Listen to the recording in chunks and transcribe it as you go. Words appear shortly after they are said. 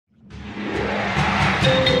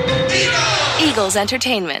Eagles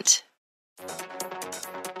Entertainment.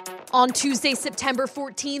 On Tuesday, September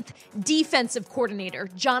 14th, defensive coordinator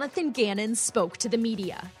Jonathan Gannon spoke to the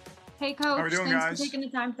media. Hey, Coach. How are we doing, Thanks guys? for taking the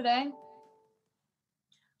time today.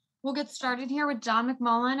 We'll get started here with John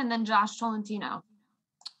McMullen and then Josh Tolentino.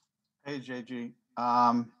 Hey, JG.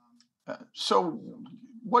 So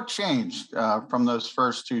what changed from those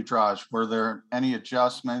first two drives? Were there any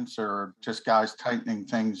adjustments or just guys tightening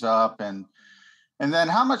things up? And then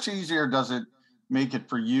how much easier does it make it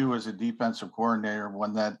for you as a defensive coordinator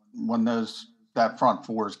when that front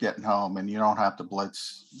four is getting home and you don't have to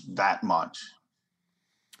blitz that much?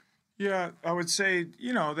 Yeah, I would say,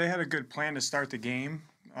 they had a good plan to start the game,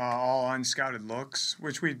 all unscouted looks,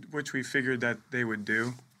 which we figured that they would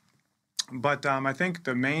do. But I think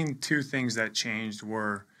the main two things that changed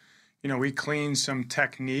were, we cleaned some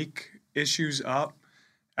technique issues up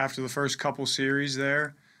after the first couple series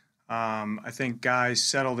there. I think guys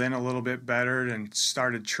settled in a little bit better and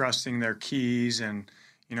started trusting their keys. And,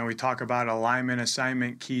 we talk about alignment,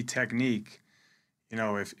 assignment, key, technique.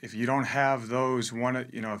 If you don't have those,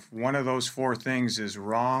 if one of those four things is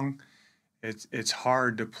wrong, it's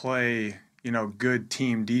hard to play, good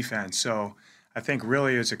team defense. So I think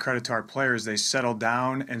really it's a credit to our players. They settled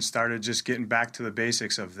down and started just getting back to the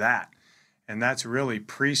basics of that. And that's really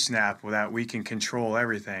pre-snap that we can control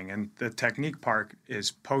everything. And the technique part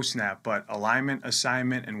is post-snap, but alignment,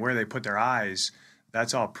 assignment, and where they put their eyes,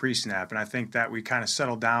 that's all pre-snap. And I think that we kind of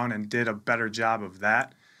settled down and did a better job of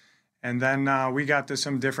that. And then we got to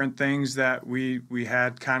some different things that we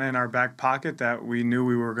had kind of in our back pocket that we knew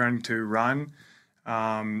we were going to run,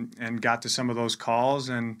 and got to some of those calls,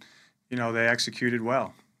 and, they executed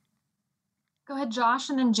well. Go ahead, Josh,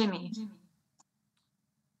 and then Jimmy.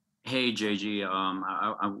 Hey, JG,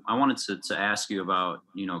 I wanted to ask you about,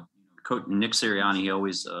 Coach Nick Sirianni. He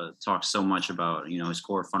always talks so much about, his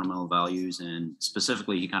core fundamental values, and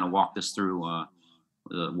specifically he kind of walked us through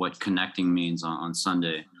what connecting means on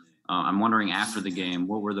Sunday. I'm wondering after the game,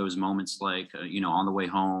 what were those moments like, on the way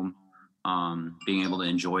home, being able to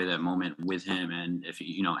enjoy that moment with him, and if,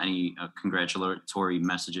 any congratulatory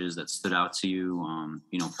messages that stood out to you,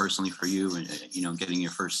 personally for you, and, getting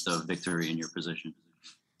your first victory in your position.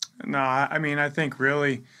 No, I think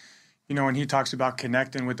really, when he talks about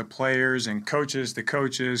connecting with the players and coaches, the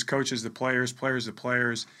coaches, coaches, the players, players, the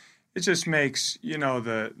players, it just makes,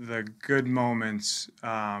 the good moments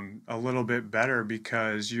a little bit better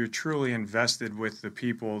because you're truly invested with the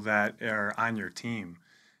people that are on your team.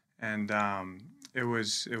 And it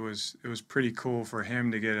was pretty cool for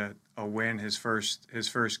him to get a win his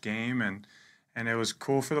first game, and it was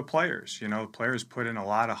cool for the players. The players put in a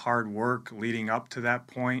lot of hard work leading up to that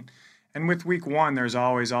point. And with week one, there's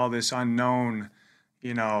always all this unknown,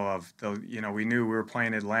 we knew we were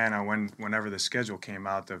playing Atlanta whenever the schedule came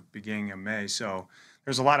out, the beginning of May. So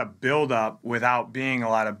there's a lot of buildup without being a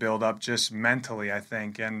lot of buildup, just mentally, I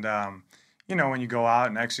think. And, when you go out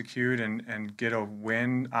and execute and get a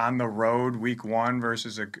win on the road week one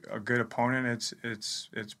versus a good opponent, it's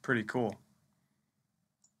pretty cool.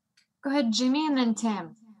 Go ahead, Jimmy, and then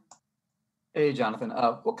Tim. Hey, Jonathan.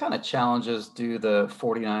 What kind of challenges do the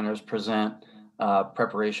 49ers present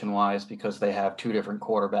preparation-wise, because they have two different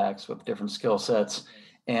quarterbacks with different skill sets?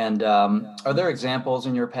 And are there examples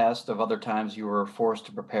in your past of other times you were forced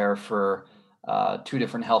to prepare for two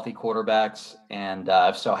different healthy quarterbacks? And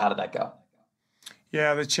if so, how did that go?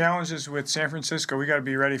 Yeah, the challenges with San Francisco, we got to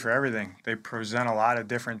be ready for everything. They present a lot of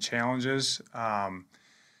different challenges. They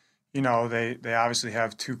obviously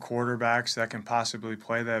have two quarterbacks that can possibly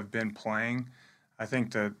play that have been playing. I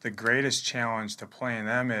think the greatest challenge to playing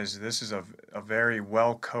them is this is a very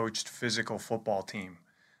well-coached physical football team.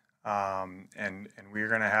 And we're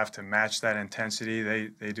going to have to match that intensity.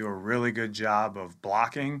 They do a really good job of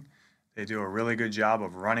blocking. They do a really good job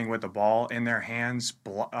of running with the ball in their hands,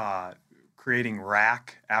 creating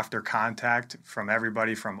rack after contact from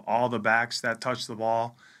everybody, from all the backs that touch the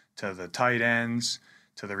ball to the tight ends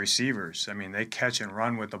to the receivers. They catch and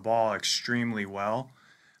run with the ball extremely well.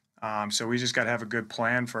 So we just got to have a good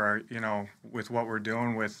plan for with what we're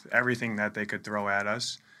doing with everything that they could throw at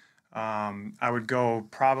us. I would go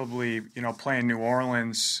probably, playing New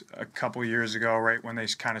Orleans a couple years ago, right when they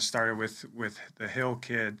kind of started with the Hill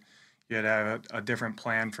kid. You had to have a different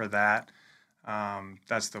plan for that.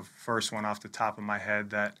 That's the first one off the top of my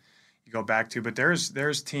head that you go back to. But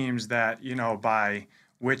there's teams that, by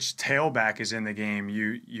which tailback is in the game,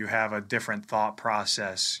 you have a different thought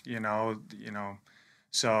process,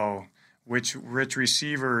 so which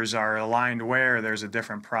receivers are aligned where, there's a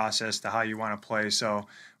different process to how you want to play. So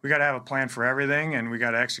we got to have a plan for everything, and we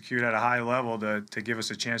got to execute at a high level to give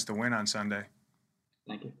us a chance to win on Sunday.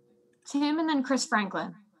 Thank you. Tim, and then Chris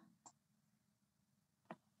Franklin.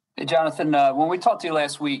 Hey, Jonathan, when we talked to you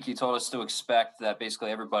last week, you told us to expect that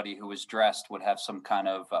basically everybody who was dressed would have some kind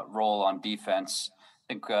of role on defense.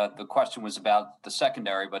 I think the question was about the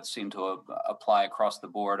secondary, but seemed to apply across the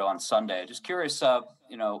board on Sunday. Just curious,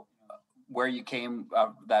 where you came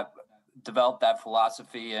that developed that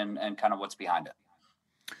philosophy and kind of what's behind it.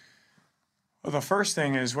 Well, the first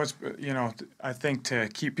thing is I think to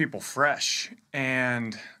keep people fresh.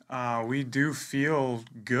 And we do feel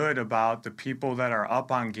good about the people that are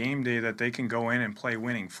up on game day that they can go in and play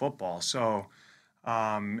winning football. So,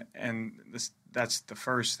 that's the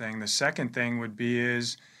first thing. The second thing would be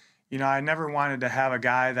I never wanted to have a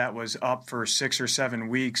guy that was up for 6 or 7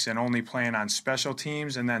 weeks and only playing on special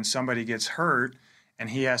teams, and then somebody gets hurt and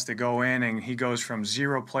he has to go in and he goes from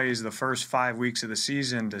 0 plays the first 5 weeks of the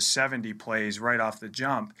season to 70 plays right off the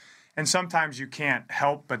jump. And sometimes you can't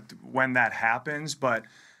help but when that happens, but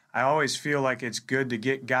I always feel like it's good to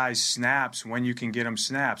get guys snaps when you can get them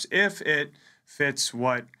snaps, if it fits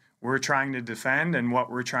what we're trying to defend and what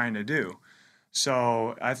we're trying to do.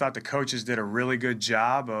 So I thought the coaches did a really good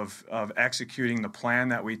job of executing the plan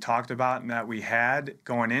that we talked about and that we had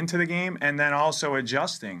going into the game, and then also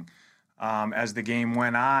adjusting as the game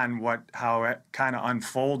went on, how it kind of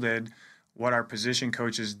unfolded, what our position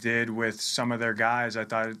coaches did with some of their guys. I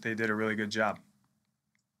thought they did a really good job.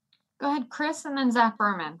 Go ahead, Chris, and then Zach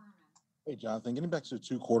Berman. Hey, Jonathan, getting back to the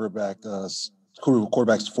two quarterbacks the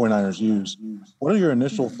 49ers use, what are your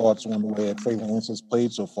initial thoughts on the way Trey Lance has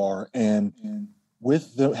played so far? And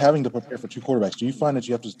with having to prepare for two quarterbacks, do you find that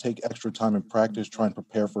you have to take extra time in practice, try and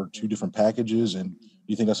prepare for two different packages? And do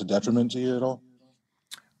you think that's a detriment to you at all?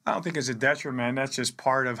 I don't think it's a detriment. That's just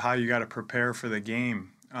part of how you got to prepare for the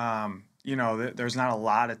game. There's not a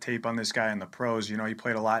lot of tape on this guy in the pros. He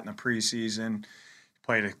played a lot in the preseason,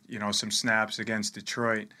 played some snaps against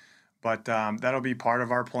Detroit. But that'll be part of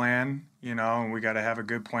our plan, and we got to have a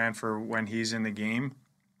good plan for when he's in the game.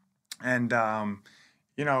 And, our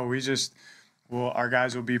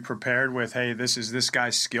guys will be prepared with, hey, this is this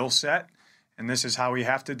guy's skill set, and this is how we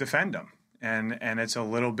have to defend him. And it's a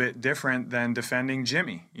little bit different than defending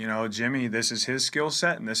Jimmy. Jimmy, this is his skill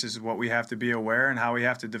set, and this is what we have to be aware and how we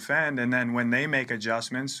have to defend. And then when they make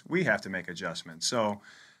adjustments, we have to make adjustments. So,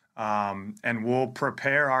 and we'll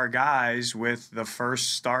prepare our guys with the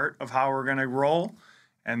first start of how we're going to roll.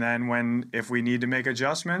 And then if we need to make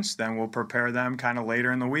adjustments, then we'll prepare them kind of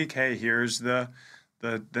later in the week. Hey, here's the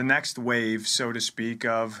next wave, so to speak,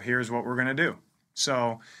 of here's what we're going to do.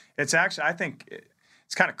 So it's actually, I think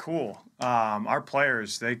it's kind of cool. Our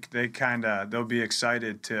players, they'll be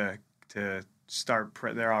excited to start.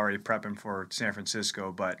 They're already prepping for San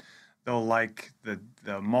Francisco, but they'll like the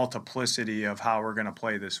multiplicity of how we're going to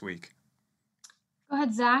play this week. Go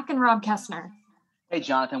ahead, Zach and Rob Kessner. Hey,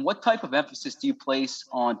 Jonathan, what type of emphasis do you place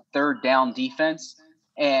on third down defense,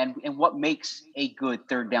 and what makes a good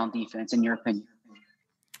third down defense in your opinion?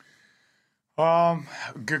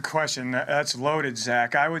 Good question. That's loaded,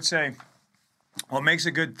 Zach. I would say what makes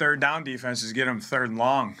a good third down defense is get them third and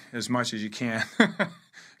long as much as you can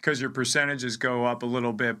because your percentages go up a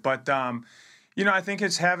little bit. But, I think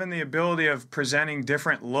it's having the ability of presenting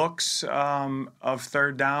different looks of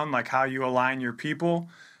third down, like how you align your people,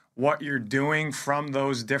 what you're doing from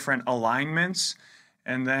those different alignments,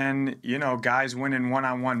 and then, guys winning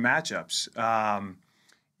one-on-one matchups.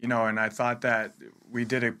 And I thought that we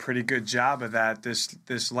did a pretty good job of that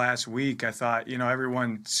this last week. I thought,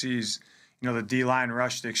 everyone sees, the D-line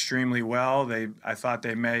rushed extremely well. I thought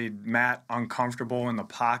they made Matt uncomfortable in the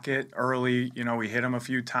pocket early. We hit him a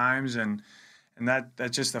few times, and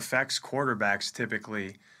that just affects quarterbacks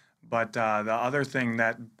typically. But the other thing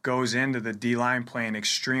that goes into the D-line playing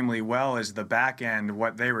extremely well is the back end,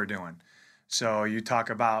 what they were doing. So you talk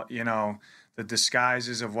about, the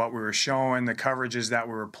disguises of what we were showing, the coverages that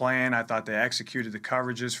we were playing. I thought they executed the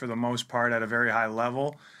coverages for the most part at a very high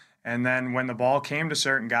level. And then when the ball came to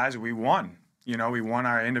certain guys, we won. We won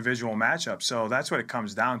our individual matchups. So that's what it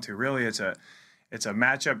comes down to. Really, it's a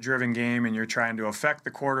matchup-driven game, and you're trying to affect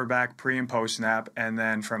the quarterback pre- and post-snap. And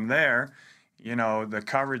then from there, the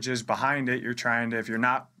coverages behind it, you're trying to, if you're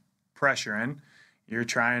not pressuring, you're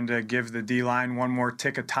trying to give the D-line one more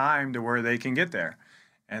tick of time to where they can get there.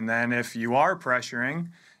 And then if you are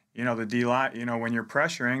pressuring, the D-line, when you're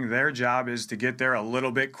pressuring, their job is to get there a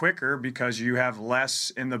little bit quicker because you have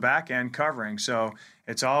less in the back end covering. So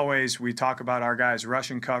it's always, we talk about our guys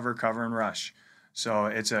rush and cover and rush. So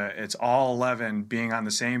it's all 11 being on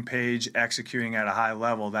the same page, executing at a high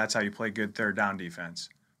level. That's how you play good third down defense.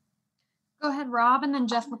 Go ahead, Rob, and then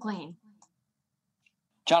Jeff McLean.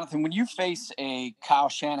 Jonathan, when you face a Kyle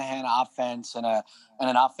Shanahan offense and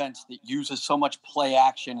an offense that uses so much play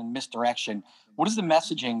action and misdirection, what is the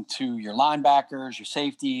messaging to your linebackers, your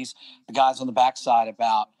safeties, the guys on the backside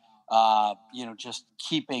about just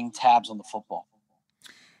keeping tabs on the football?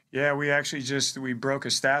 Yeah, we broke a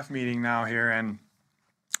staff meeting now here, and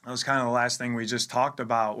that was kind of the last thing we just talked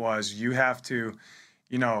about was you have to,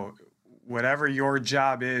 whatever your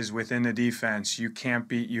job is within the defense,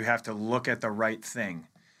 you have to look at the right thing.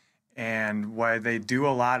 And why they do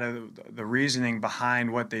a lot of the reasoning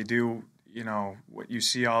behind what they do, what you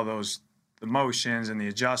see all those the motions and the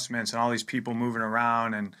adjustments and all these people moving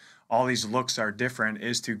around and all these looks are different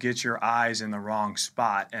is to get your eyes in the wrong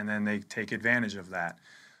spot, and then they take advantage of that.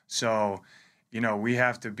 So, we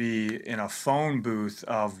have to be in a phone booth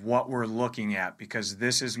of what we're looking at because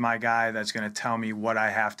this is my guy that's going to tell me what I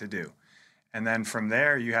have to do. And then from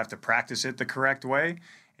there, you have to practice it the correct way.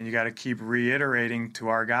 And you got to keep reiterating to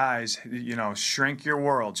our guys, shrink your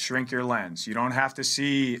world, shrink your lens. You don't have to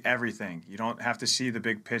see everything. You don't have to see the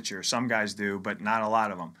big picture. Some guys do, but not a lot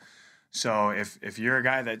of them. So if you're a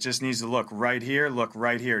guy that just needs to look right here, look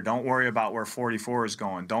right here. Don't worry about where 44 is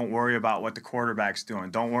going. Don't worry about what the quarterback's doing.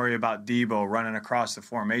 Don't worry about Debo running across the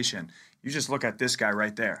formation. You just look at this guy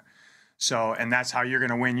right there. So, and that's how you're going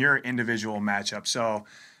to win your individual matchup. So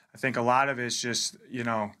I think a lot of it's just,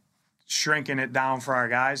 shrinking it down for our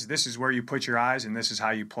guys. This is where you put your eyes and this is how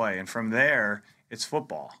you play. And from there, it's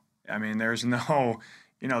football. I mean, there's no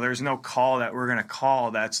call that we're going to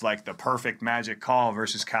call that's like the perfect magic call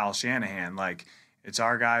versus Kyle Shanahan. Like, it's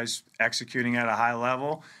our guys executing at a high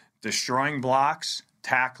level, destroying blocks,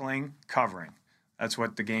 tackling, covering. That's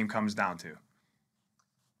what the game comes down to.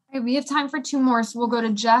 Okay, we have time for two more, so we'll go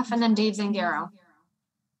to Jeff and then Dave Zangaro.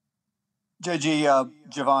 JG,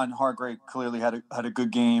 Javon Hargrave clearly had a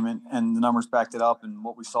good game, and the numbers backed it up and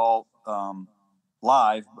what we saw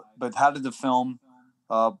live. But how did the film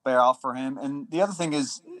bear out for him? And the other thing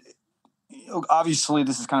is, obviously,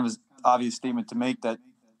 this is kind of an obvious statement to make that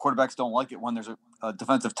quarterbacks don't like it when there's a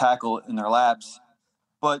defensive tackle in their laps.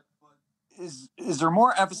 But is there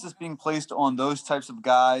more emphasis being placed on those types of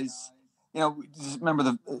guys? Just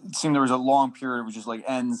remember it seemed there was a long period which was like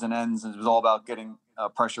ends and ends, and it was all about getting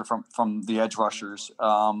pressure from the edge rushers.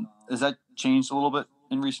 Has that changed a little bit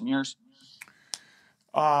in recent years?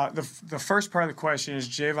 The first part of the question is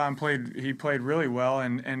Javon played really well,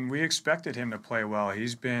 and we expected him to play well.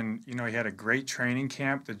 He's been, he had a great training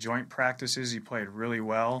camp, the joint practices, he played really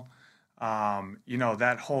well.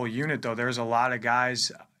 That whole unit, though, there's a lot of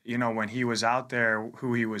guys, when he was out there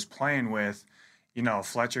who he was playing with,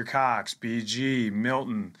 Fletcher Cox, BG,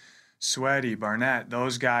 Milton, Sweaty, Barnett,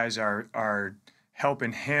 those guys are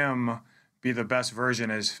helping him be the best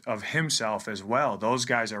version of himself as well. Those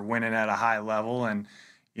guys are winning at a high level, and,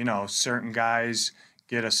 certain guys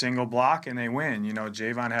get a single block and they win.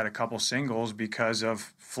 Javon had a couple singles because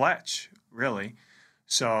of Fletch, really.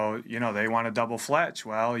 So, they want to double Fletch.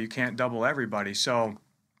 Well, you can't double everybody. So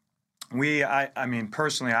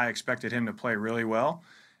personally, I expected him to play really well.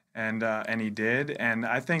 And he did. And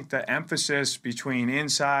I think the emphasis between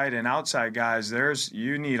inside and outside guys,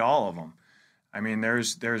 you need all of them. I mean,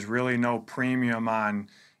 there's really no premium on,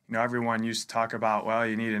 everyone used to talk about, well,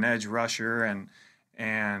 you need an edge rusher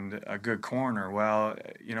and a good corner. Well,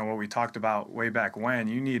 what we talked about way back when,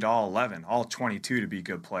 you need all 11, all 22 to be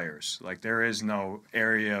good players. Like, there is no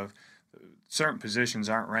area of certain positions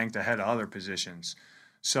aren't ranked ahead of other positions.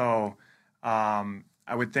 So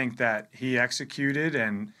I would think that he executed,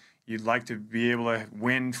 and you'd like to be able to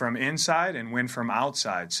win from inside and win from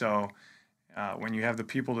outside. So when you have the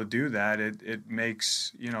people to do that, it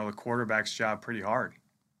makes, the quarterback's job pretty hard.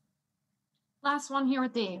 Last one here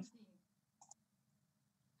with Dave.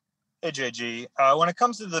 Hey, JG. When it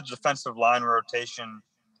comes to the defensive line rotation,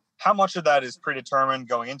 how much of that is predetermined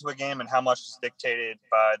going into a game and how much is dictated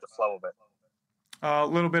by the flow of it? A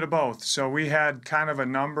little bit of both. So we had kind of a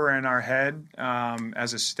number in our head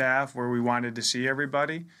as a staff where we wanted to see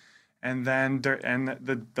everybody. And then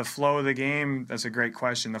the flow of the game, that's a great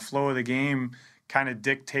question. The flow of the game kind of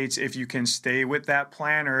dictates if you can stay with that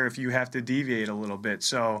plan or if you have to deviate a little bit.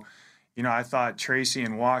 So, I thought Tracy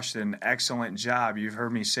and Wash did an excellent job. You've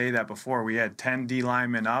heard me say that before. We had 10 D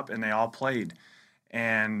linemen up, and they all played.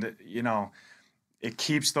 And, it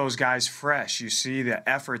keeps those guys fresh. You see the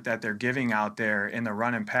effort that they're giving out there in the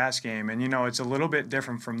run and pass game. And, it's a little bit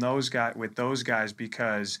different from those guys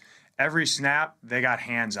because every snap, they got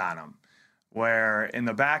hands on them, where in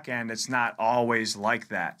the back end, it's not always like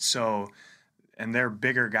that. So, and they're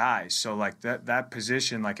bigger guys. So, like, that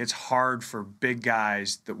position, like, it's hard for big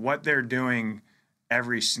guys that what they're doing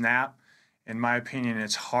every snap in my opinion,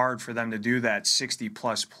 it's hard for them to do that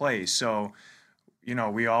 60-plus plays. So, you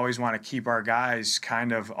know, we always want to keep our guys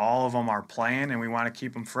kind of, all of them are playing, and we want to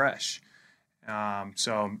keep them fresh.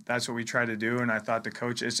 So that's what we try to do, and I thought the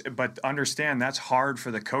coaches, but understand that's hard for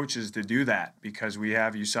the coaches to do that because we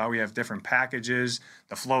have different packages,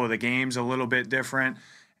 the flow of the game's a little bit different,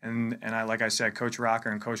 and like I said, Coach Rocker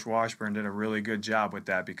and Coach Washburn did a really good job with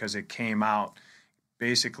that because it came out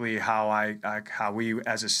basically how we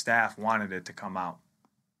as a staff wanted it to come out.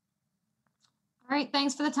 All right,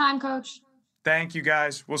 thanks for the time, Coach. Thank you,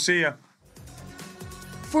 guys. We'll see you.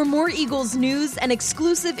 For more Eagles news and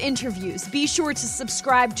exclusive interviews, be sure to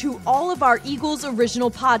subscribe to all of our Eagles original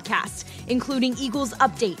podcasts, including Eagles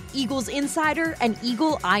Update, Eagles Insider, and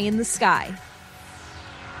Eagle Eye in the Sky.